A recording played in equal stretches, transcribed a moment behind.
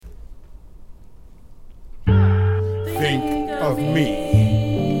Think of me.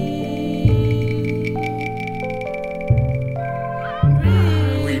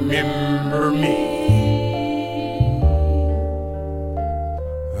 Remember me.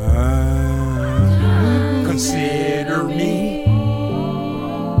 Consider me.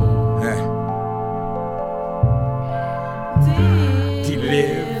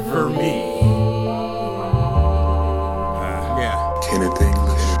 Deliver me.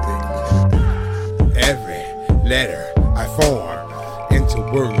 Every letter I form into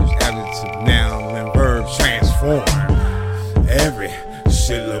words, adjective, noun, and verbs transform. Every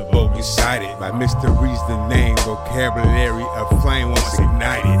syllable recited by mysteries, the name, vocabulary of flame once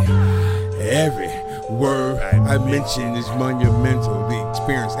ignited. Every word I mention is monumental, the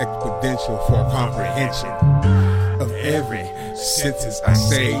experience exponential for comprehension. Of every sentence I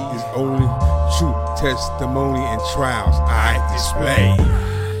say is only true testimony and trials I display.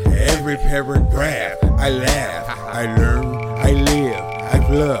 Every paragraph I laugh, I learn, I live, I've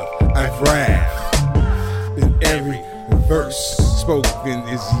loved, I've wrapped. In every verse spoken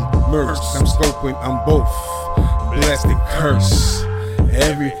is immersed. I'm scoping, I'm both blessed and cursed.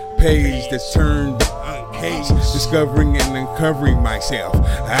 Every page that's turned uncaged, discovering and uncovering myself.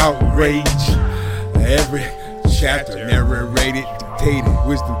 Outrage. Every chapter narrated, dictated,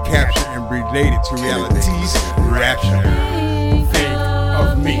 wisdom captured and related to reality's rapture. Think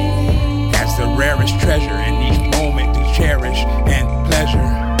of me as the rarest treasure in each moment to cherish and pleasure.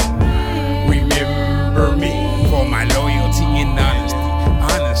 Remember me for my loyalty and honesty.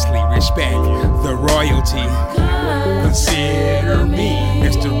 Honestly respect the royalty. Consider me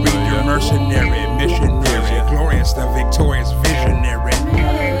Mr. Reader, mercenary, missionary, glorious, the victorious visionary.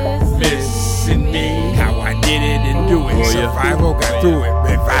 Listen me, how I did it and do it. Survival got through it.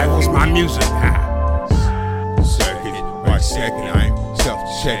 Revival's my music. Second by second, I'm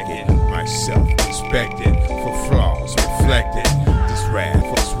self-checking, myself inspected for flaws reflected. This wrath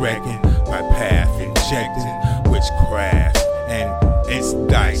was wrecking my path, injecting witchcraft, and it's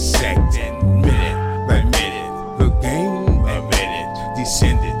dissecting minute by minute. The game admitted,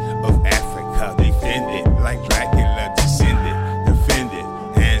 descended of Africa, defended like Dracula descended, defended,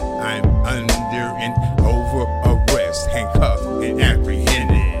 and I'm under and over arrest, handcuffed and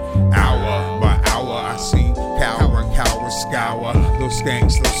apprehended. Hour by hour, I seen cower, scour those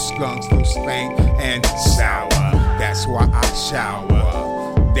skanks, those skunks, those stank and sour. That's why I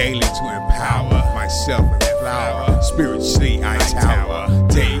shower daily to empower myself and flower. Spiritually I tower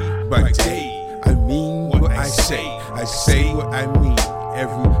day by day. I mean what I say what I mean.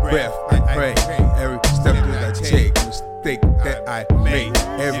 Every breath I pray, every step that I take, mistake that I make,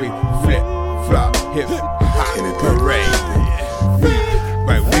 every flip, flop, hip, hop, parade. Week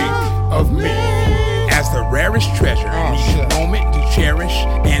by week of me as the rarest treasure in each moment to cherish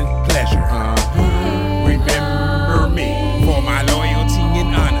and pleasure. Remember me for my loyalty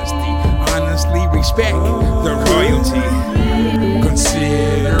and honesty. Honestly respect the royalty.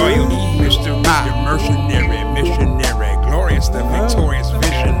 Consider royalty, Mr. Reader, mercenary, missionary, glorious, the victorious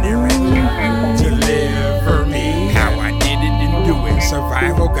visionary. Deliver me how I did it and do it.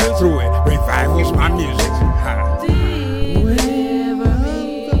 Survival got through it. Revival's my music.